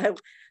restaurant. I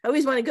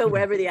always want to go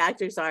wherever the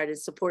actors are to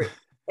support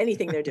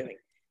anything they're doing.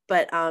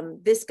 But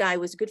this guy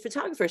was a good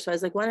photographer. So I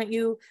was like, why don't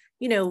you,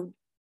 you know,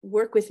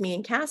 work with me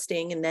in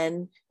casting? And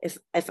then if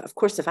of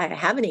course, if I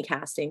have any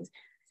castings.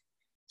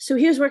 So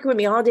he was working with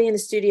me all day in the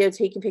studio,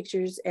 taking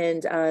pictures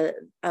and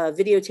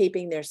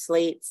videotaping their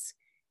slates,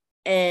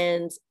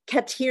 and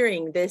kept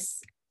hearing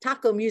this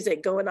taco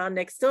music going on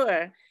next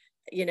door,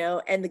 you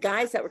know, and the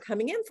guys that were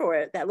coming in for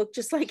it that looked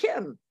just like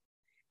him.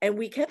 And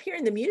we kept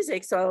hearing the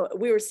music. So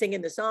we were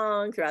singing the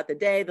song throughout the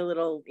day, the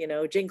little, you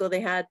know, jingle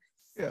they had.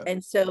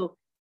 And so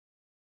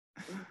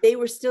they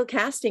were still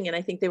casting, and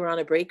I think they were on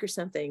a break or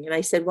something. And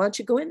I said, why don't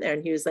you go in there?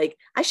 And he was like,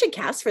 I should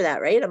cast for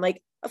that, right? I'm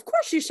like, of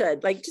course you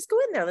should. Like, just go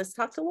in there. Let's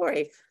talk to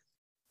Lori.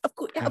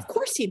 Of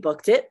course he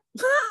booked it.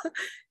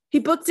 He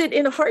booked it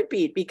in a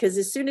heartbeat, because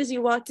as soon as he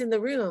walked in the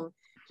room,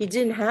 he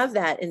didn't have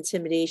that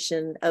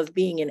intimidation of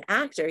being an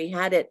actor. He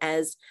had it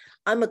as,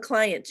 I'm a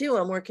client too.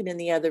 I'm working in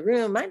the other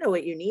room. I know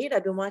what you need.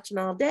 I've been watching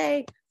all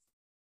day.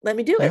 Let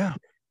me do it. Yeah.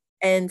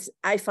 And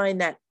I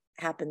find that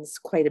happens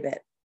quite a bit.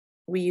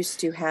 We used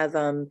to have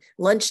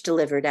lunch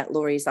delivered at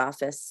Lori's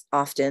office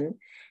often.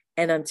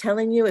 And I'm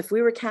telling you, if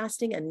we were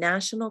casting a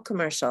national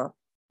commercial,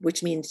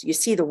 which means you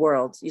see the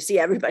world, you see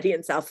everybody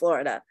in South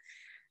Florida,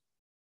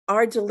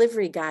 our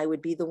delivery guy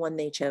would be the one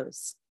they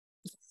chose.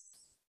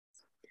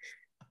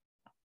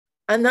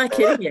 I'm not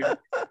kidding you.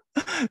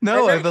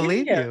 No, I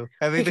believe you.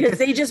 I mean, because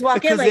they just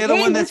walk in like,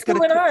 hey, what's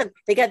going on?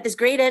 They got this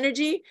great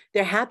energy.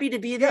 They're happy to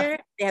be there.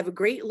 They have a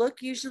great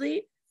look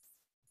usually.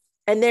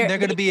 And they're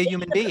going to be a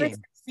human being.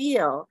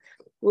 Feel,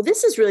 well,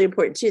 this is really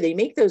important too. They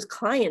make those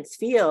clients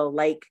feel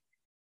like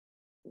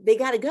they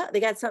got to go.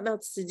 They got something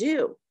else to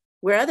do.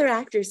 Where other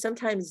actors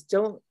sometimes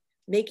don't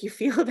make you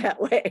feel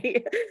that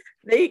way.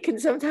 They can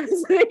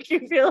sometimes make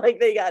you feel like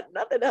they got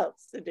nothing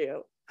else to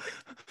do.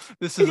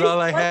 This is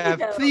all I have.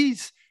 Though.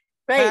 Please.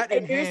 Right.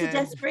 And there's a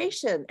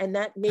desperation, and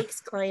that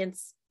makes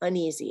clients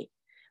uneasy.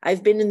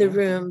 I've been in the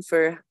room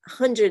for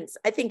hundreds,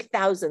 I think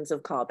thousands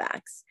of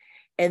callbacks.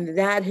 And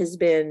that has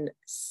been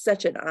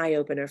such an eye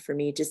opener for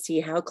me to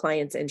see how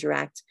clients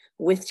interact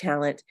with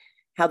talent,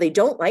 how they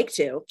don't like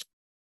to.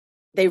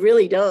 They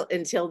really don't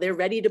until they're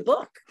ready to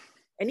book.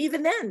 And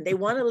even then, they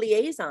want a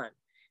liaison.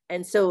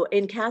 And so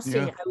in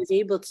casting, I was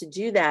able to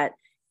do that.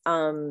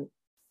 And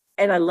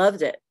I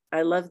loved it.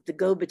 I loved the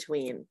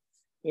go-between.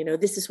 You know,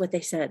 this is what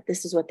they said.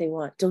 This is what they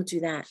want. Don't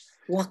do that.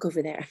 Walk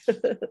over there.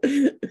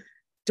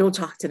 Don't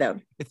talk to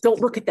them.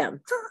 Don't look at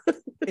them.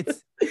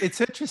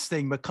 It's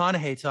interesting.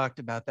 McConaughey talked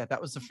about that.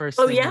 That was the first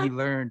thing he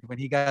learned when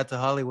he got to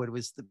Hollywood.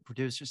 Was the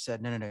producer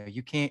said, no,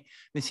 you can't.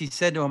 Because he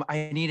said to him,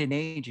 I need an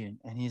agent.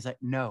 And he's like,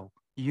 no,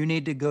 you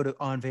need to go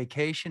on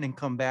vacation and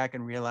come back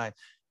and realize,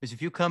 because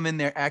if you come in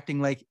there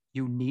acting like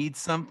you need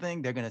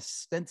something, they're going to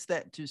sense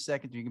that in 2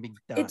 seconds. You're going to be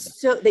done.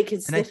 It's so they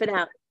can sniff it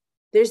out.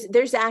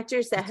 There's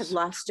actors that have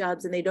lost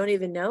jobs and they don't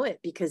even know it,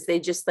 because they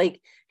just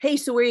like, hey,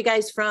 so where are you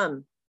guys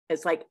from?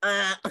 It's like,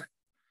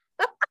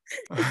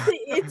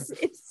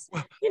 it's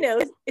you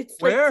know, it's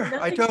where?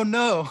 Like I don't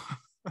know.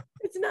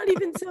 It's not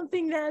even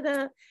something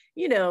that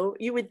you know,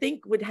 you would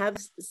think would have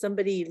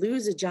somebody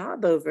lose a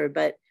job over,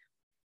 but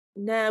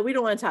nah, we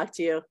don't want to talk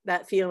to you.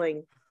 That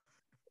feeling.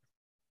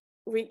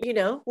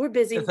 We're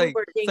busy. It's like,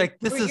 we're working. It's like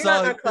this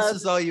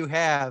is all you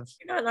have.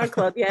 You're not in our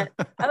club yet.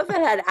 I've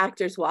had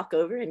actors walk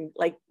over and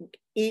like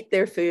eat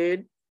their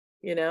food,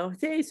 you know.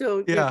 Hey, so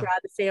you grab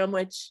a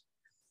sandwich.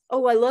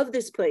 Oh, I love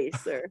this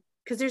place. Or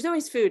because there's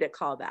always food at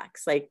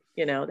callbacks. Like,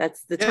 you know,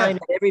 that's the time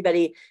that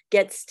everybody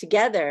gets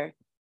together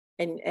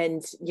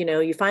and you know,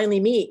 you finally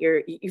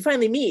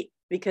meet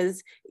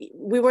because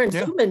we weren't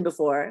filming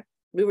before.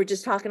 We were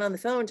just talking on the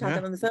phone,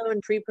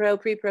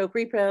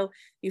 pre-pro.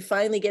 You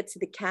finally get to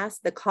the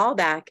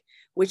callback,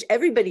 which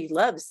everybody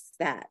loves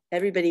that.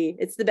 Everybody,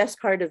 it's the best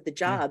part of the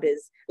job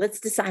is let's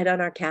decide on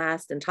our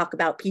cast and talk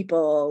about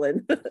people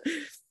and,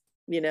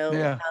 you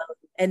know,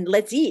 and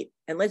let's eat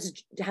and let's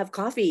have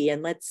coffee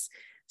and let's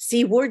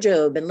see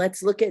wardrobe and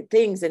let's look at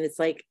things. And it's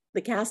like the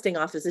casting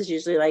office is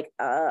usually like,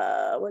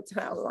 how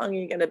long are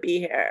you going to be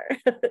here?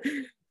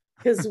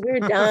 Because we're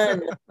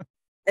done.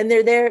 And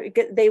they're there.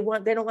 They don't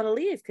want to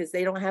leave because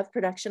they don't have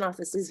production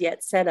offices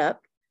yet set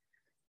up.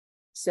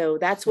 So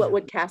that's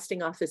what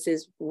casting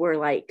offices were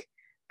like.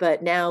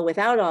 But now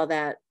without all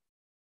that,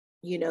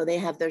 you know, they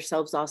have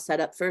themselves all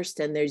set up first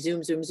and they're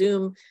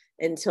zoom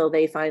until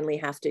they finally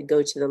have to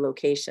go to the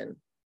location.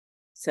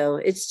 So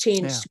it's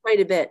changed quite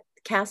a bit.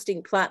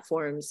 Casting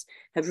platforms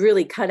have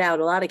really cut out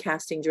a lot of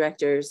casting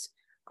directors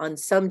on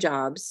some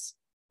jobs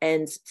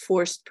and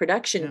forced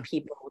production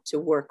people to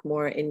work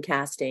more in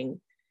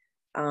casting.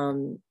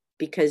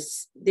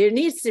 Because there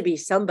needs to be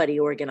somebody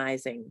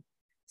organizing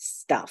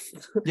stuff.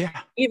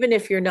 Even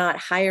if you're not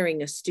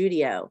hiring a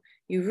studio,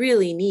 you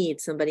really need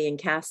somebody in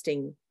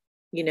casting,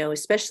 you know,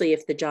 especially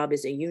if the job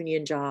is a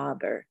union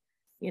job or,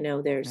 you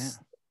know, there's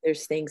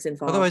things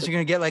involved. Otherwise you're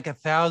going to get like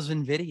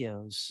 1,000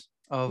 videos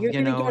of, you're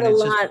going to get a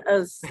lot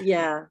of,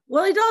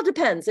 well, it all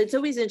depends. It's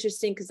always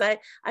interesting because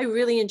I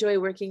really enjoy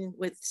working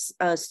with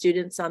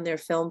students on their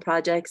film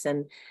projects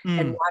and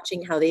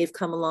watching how they've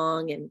come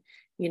along. And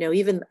you know,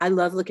 even I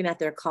love looking at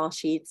their call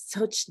sheets,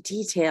 such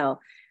detail,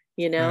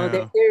 you know,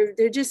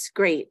 they're just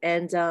great.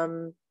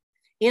 And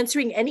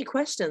answering any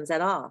questions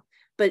at all.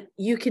 But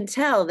you can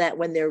tell that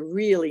when they're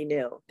really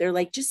new, they're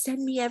like, just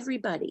send me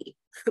everybody.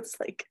 It's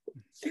like,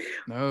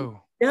 no.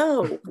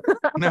 You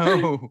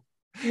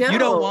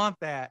don't want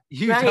that.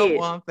 You don't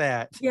want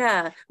that.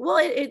 Yeah.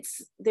 Well,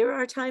 there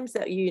are times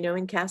that, you know,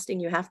 in casting,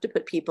 you have to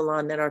put people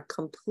on that are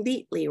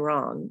completely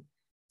wrong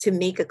to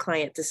make a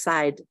client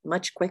decide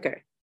much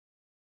quicker.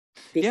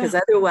 because Yeah.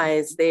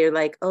 otherwise they're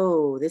like,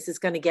 oh, this is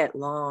going to get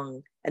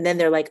long. And then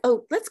they're like,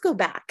 oh, let's go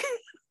back.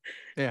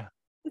 Yeah.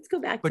 Let's go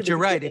back to But the you're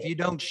right. If beginning. you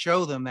don't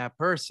show them that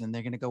person,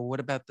 they're going to go, what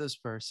about this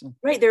person?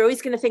 Right. They're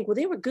always going to think, well,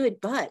 they were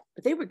good, but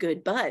they were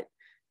good, but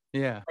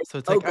Yeah. like, So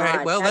it's oh like, all right,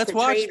 God, well, that's let's a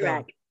watch train them.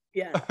 wreck.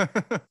 Yeah.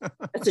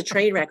 That's a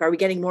train wreck. Are we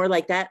getting more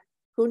like that?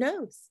 Who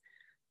knows?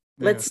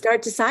 Yeah. Let's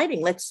start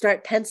deciding. Let's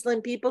start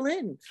penciling people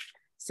in.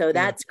 So Yeah.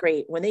 that's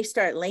great. When they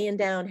start laying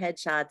down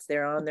headshots,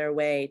 they're on their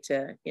way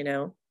to,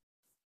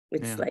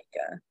 it's Yeah. like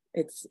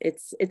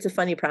it's a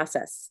funny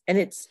process. And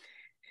it's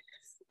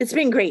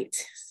been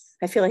great.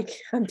 I feel like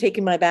I'm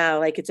taking my bow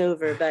like it's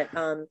over, but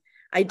I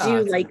Oh,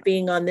 do like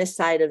being on this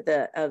side of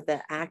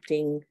the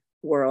acting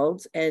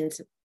world and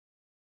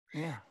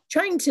yeah.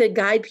 trying to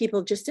guide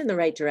people just in the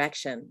right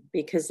direction,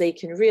 because they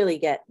can really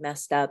get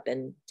messed up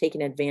and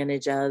taken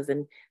advantage of.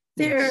 And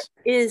there Yes.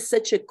 is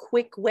such a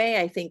quick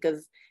way, I think,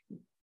 of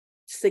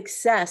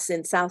success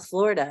in South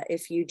Florida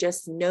if you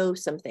just know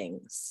some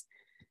things.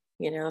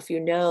 If you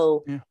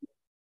know Yeah.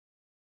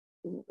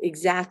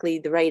 exactly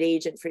the right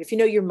agent for, if you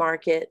know your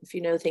market, if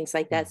you know things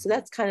like that. Mm. So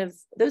that's kind of,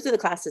 those are the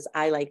classes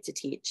I like to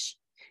teach.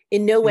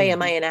 In no way Mm.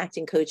 am I an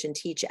acting coach and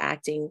teach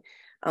acting.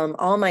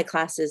 All my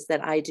classes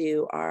that I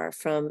do are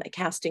from a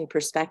casting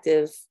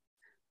perspective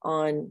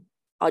on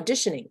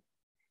auditioning,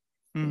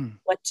 Mm.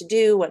 what to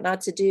do, what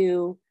not to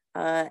do,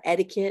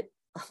 etiquette,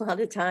 a lot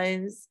of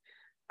times,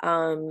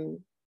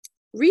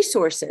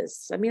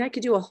 resources. I mean, I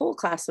could do a whole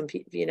class on,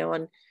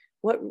 on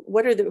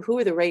who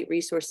are the right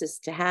resources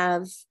to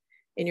have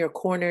in your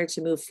corner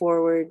to move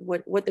forward,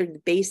 what are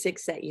the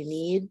basics that you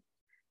need,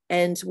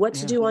 and what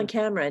to Yeah. do on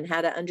camera, and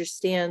how to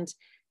understand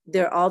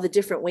there are all the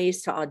different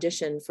ways to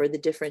audition for the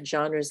different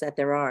genres that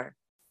there are.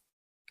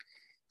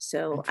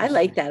 So I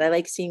like Interesting. that. I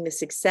like seeing the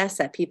success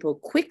that people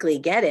quickly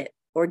get it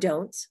or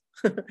don't.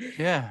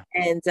 Yeah.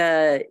 And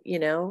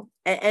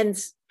and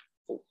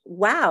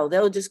wow,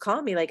 they'll just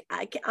call me like,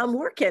 I'm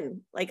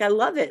working, like I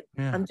love it,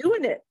 Yeah. I'm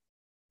doing it.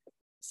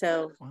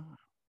 So Wow.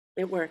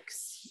 it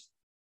works.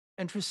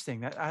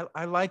 Interesting.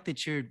 I like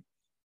that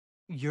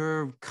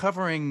you're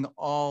covering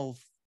all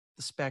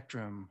the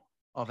spectrum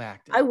of I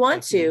acting. want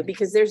Like to,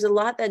 because there's a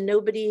lot that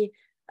nobody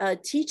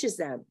teaches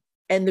them.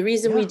 And the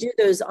reason we yeah. do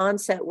those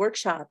on-set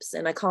workshops,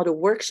 and I call it a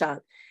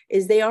workshop,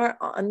 is they are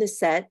on the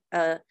set,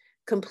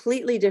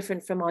 completely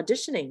different from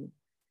auditioning.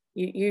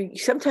 You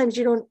sometimes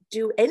you don't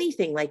do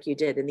anything like you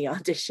did in the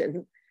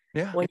audition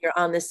Yeah. when you're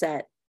on the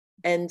set.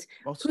 And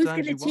Most who's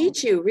going times to you won't.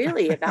 teach you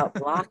really about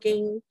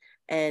blocking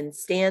and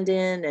stand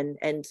in,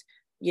 and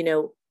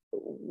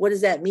what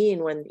does that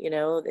mean when they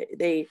when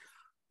they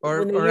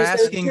Or use those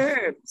asking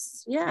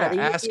terms? Yeah, yeah, they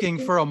use these asking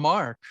terms. for a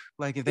mark.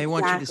 Like if they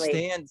want you to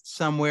Exactly. stand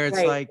somewhere, it's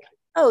Right. like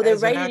Oh, they're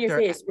as an right in your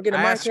actor, face. We're going to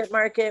ask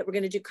market. We're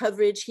going to do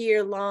coverage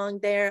here, long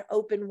there,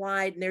 open,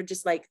 wide. And they're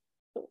just like,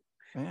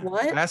 yeah,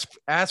 what?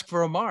 ask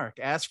for a mark,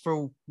 ask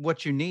for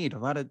what you need. A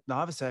lot of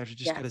novice actors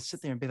just gotta sit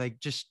Yes. there and be like,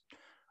 just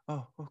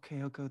oh, okay,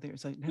 I'll go there.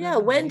 It's like, no, no, Yeah. no,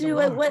 I When need a do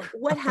I, mark.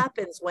 what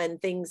happens when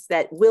things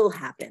that will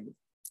happen,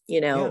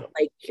 Yeah.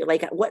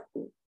 like what,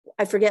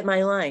 I forget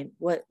my line.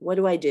 What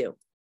do I do?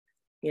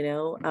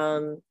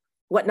 Mm.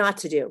 What not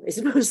to do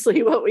is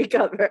mostly what we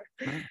cover.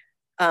 Yeah.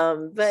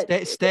 But,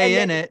 and Stay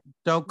then in it.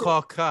 Don't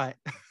call cut.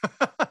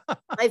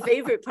 my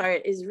favorite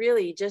part is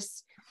really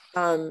just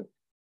um,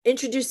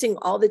 introducing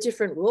all the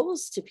different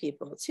roles to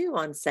people too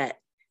on set.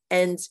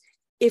 And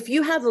if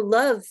you have a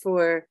love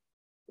for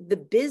the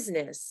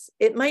business,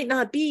 it might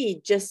not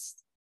be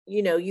just,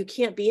 you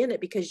can't be in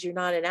it because you're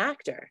not an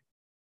actor.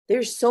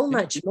 There's so Yeah.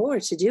 much more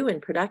to do in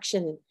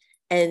production.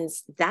 And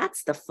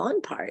that's the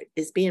fun part,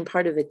 is being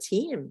part of a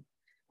team,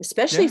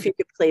 especially Yeah. if you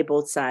could play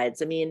both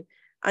sides. I mean,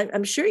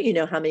 I'm sure you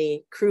know how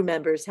many crew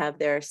members have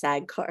their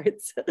SAG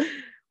cards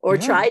or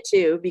Yeah. try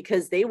to,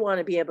 because they want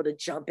to be able to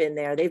jump in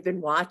there. They've been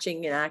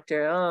watching an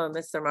actor, oh,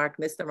 Mr. Mark,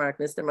 Mr. Mark,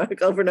 Mr.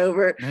 Mark, over and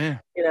over. Yeah.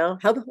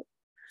 How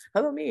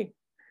about me?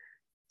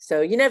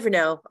 So you never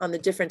know on the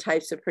different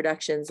types of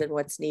productions and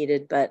what's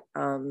needed, but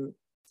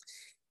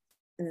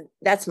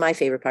that's my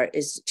favorite part,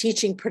 is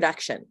teaching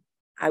production.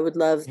 I would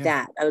love Yeah.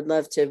 that. I would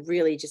love to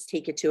really just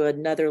take it to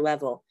another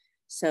level.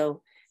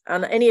 So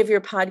on any of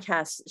your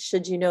podcasts,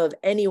 should you know of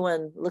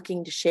anyone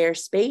looking to share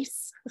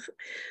space,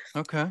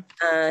 Okay.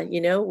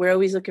 we're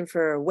always looking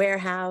for a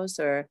warehouse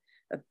or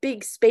a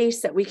big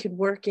space that we can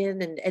work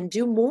in and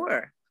do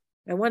more.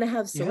 I want to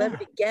have Yeah.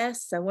 celebrity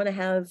guests. I want to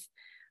have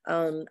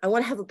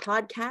a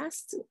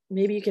podcast.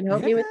 Maybe you can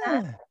help me with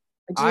that. Yeah.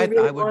 Do you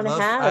really I would want to love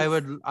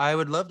have? I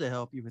would love to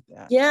help you with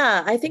that.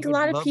 Yeah, I I think a would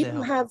lot of love to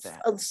people help you have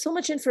with that. so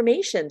much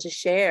information to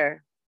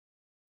share.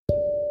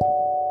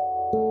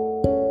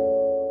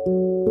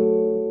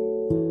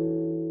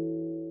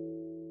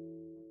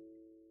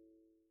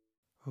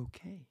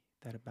 Okay,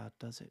 that about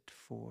does it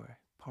for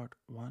part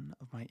one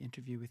of my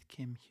interview with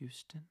Kim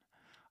Houston.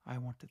 I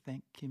want to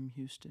thank Kim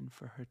Houston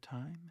for her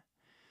time.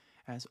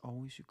 As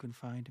always, you can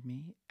find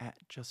me at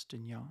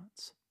Justin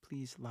Yachts.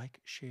 Please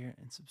like, share,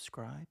 and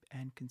subscribe,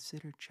 and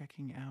consider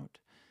checking out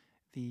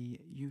the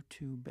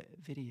YouTube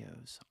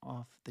videos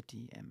of the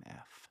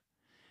DMF.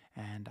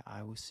 And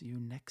I will see you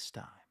next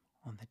time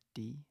on the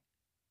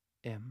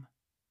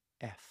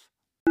DMF.